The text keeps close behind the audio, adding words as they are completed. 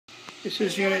This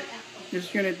is unit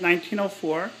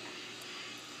 1904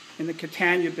 in the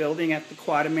Catania building at the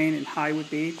Quadomain in Highwood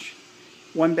Beach.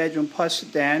 1 bedroom plus a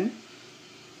den.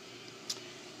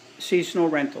 Seasonal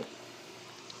rental.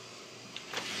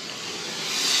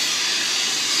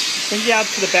 Bring you out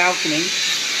to the balcony.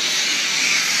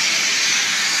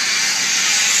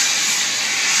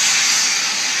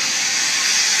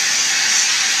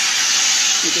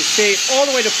 You can see all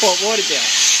the way to Fort Lauderdale.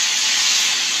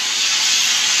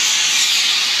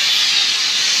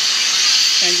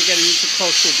 And you get an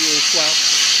intercoastal view as well,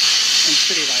 and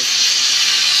city life.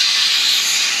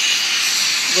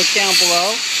 Look down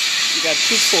below, you got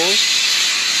 2 pools.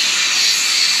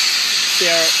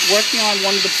 They're working on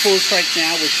one of the pools right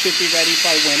now, which should be ready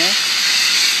by winter.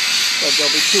 So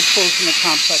there'll be 2 pools in the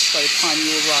complex by the time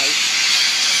you arrive.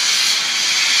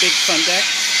 Big sun deck,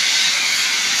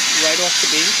 right off the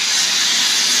beach.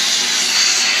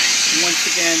 And once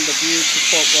again, the view to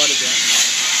Fort Lauderdale.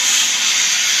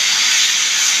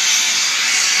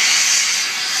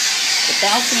 The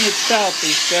balcony itself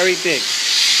is very big.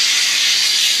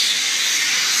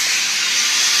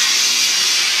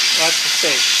 Lots of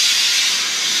space.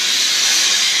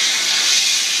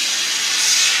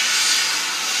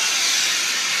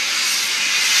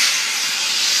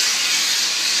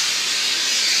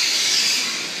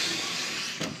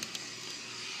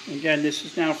 Again, this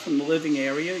is now from the living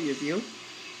area, your view.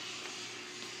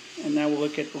 And now we'll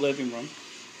look at the living room.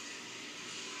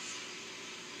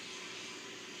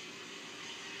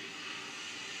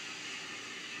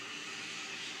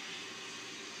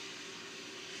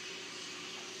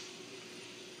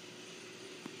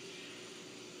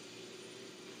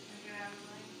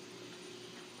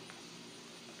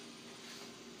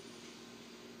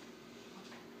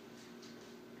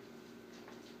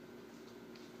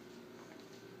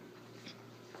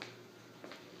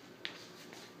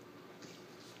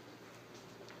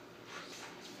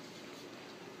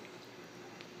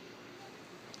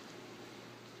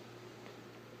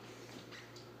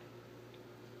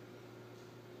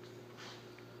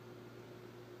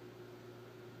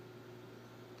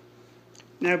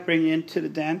 Now bring you into the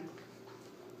den.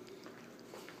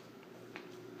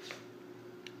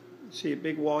 See a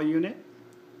big wall unit.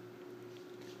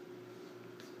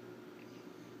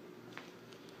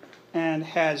 And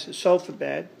has a sofa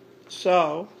bed.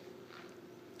 So,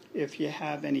 if you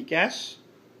have any guests,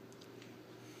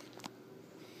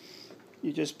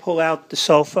 you just pull out the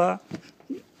sofa.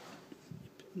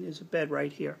 There's a bed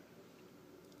right here.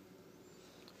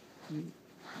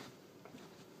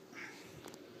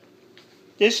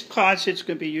 This closet's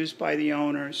going to be used by the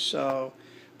owner, so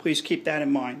please keep that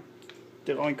in mind.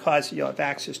 The only closet you'll have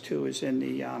access to is in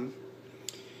the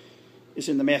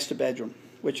master bedroom,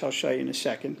 which I'll show you in a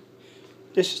second.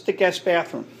 This is the guest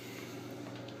bathroom.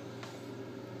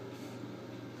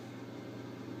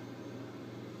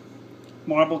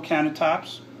 Marble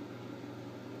countertops.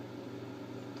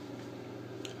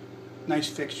 Nice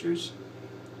fixtures.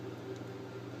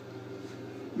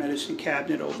 Medicine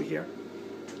cabinet over here.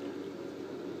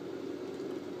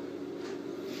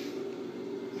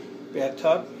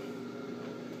 Bathtub.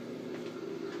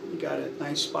 You got a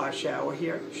nice spa shower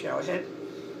here, shower head.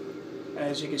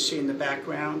 As you can see in the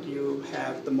background, you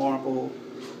have the marble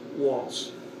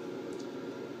walls.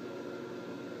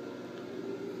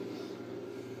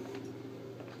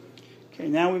 Okay,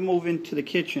 now we move into the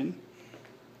kitchen.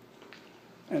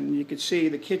 And you can see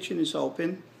the kitchen is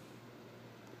open.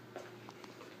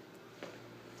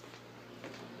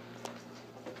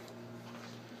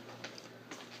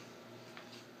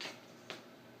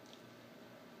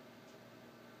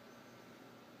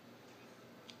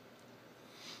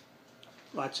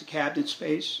 Lots of cabinet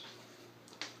space.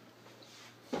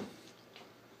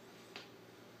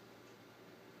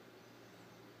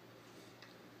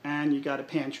 And you got a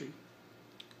pantry.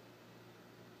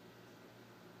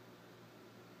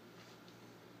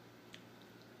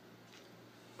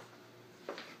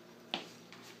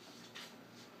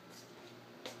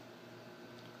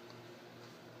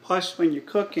 Plus, when you're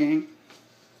cooking,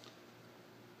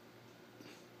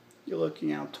 you're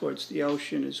looking out towards the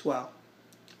ocean as well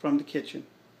from the kitchen.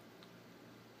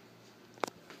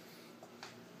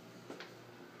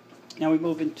 Now we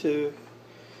move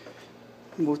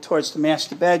towards the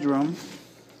master bedroom.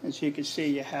 As you can see,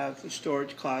 you have a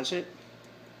storage closet.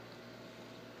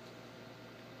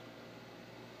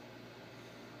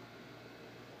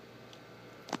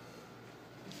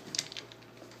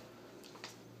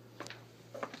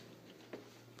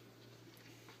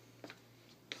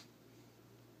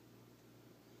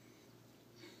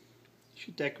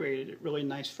 She decorated it, really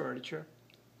nice furniture,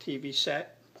 TV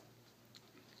set,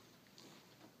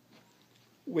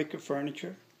 wicker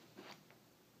furniture.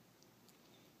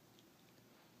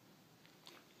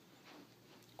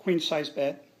 Queen size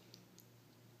bed.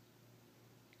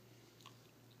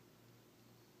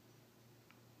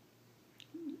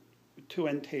 Two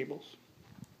end tables.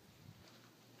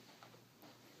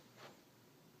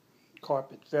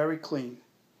 Carpet, very clean.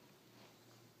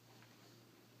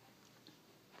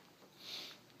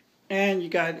 And you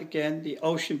got, again, the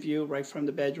ocean view right from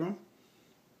the bedroom.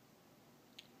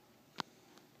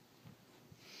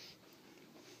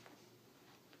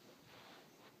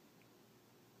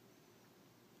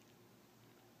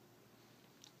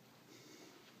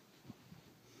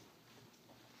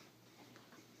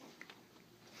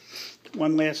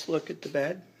 One last look at the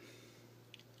bed.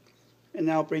 And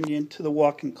now I'll bring you into the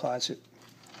walk-in closet.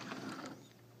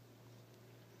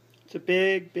 It's a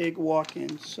big, big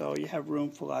walk-in, so you have room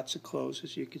for lots of clothes,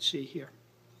 as you can see here.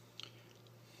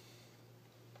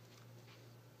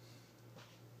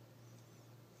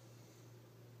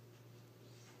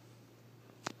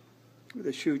 With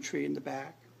a shoe tree in the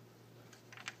back.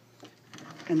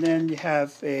 And then you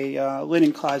have a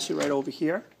linen closet right over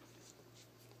here.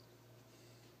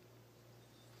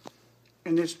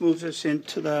 And this moves us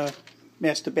into the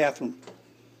master bathroom.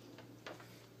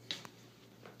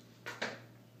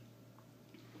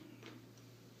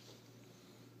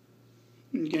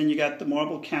 And again, you got the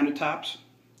marble countertops.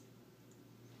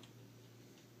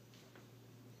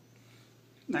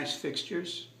 Nice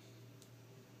fixtures.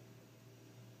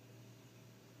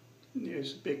 And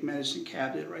there's a big medicine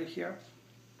cabinet right here.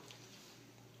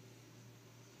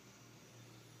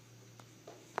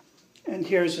 And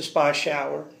here's a spa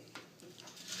shower.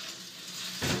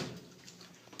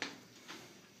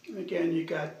 And again, you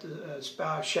got the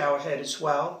spa shower head as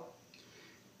well.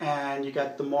 And you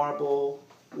got the marble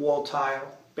wall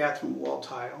tile, bathroom wall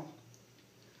tile.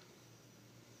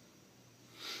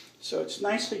 So it's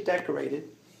nicely decorated.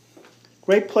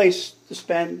 Great place to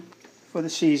spend for the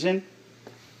season.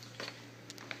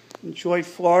 Enjoy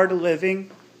Florida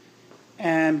living,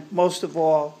 and most of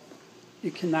all,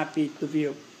 you cannot beat the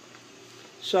view.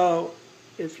 So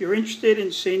if you're interested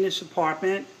in seeing this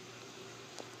apartment,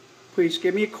 please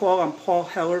give me a call. I'm Paul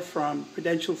Heller from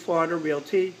Prudential Florida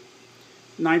Realty,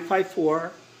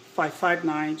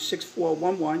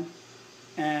 954-559-6411,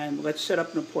 and let's set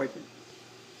up an appointment.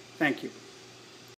 Thank you.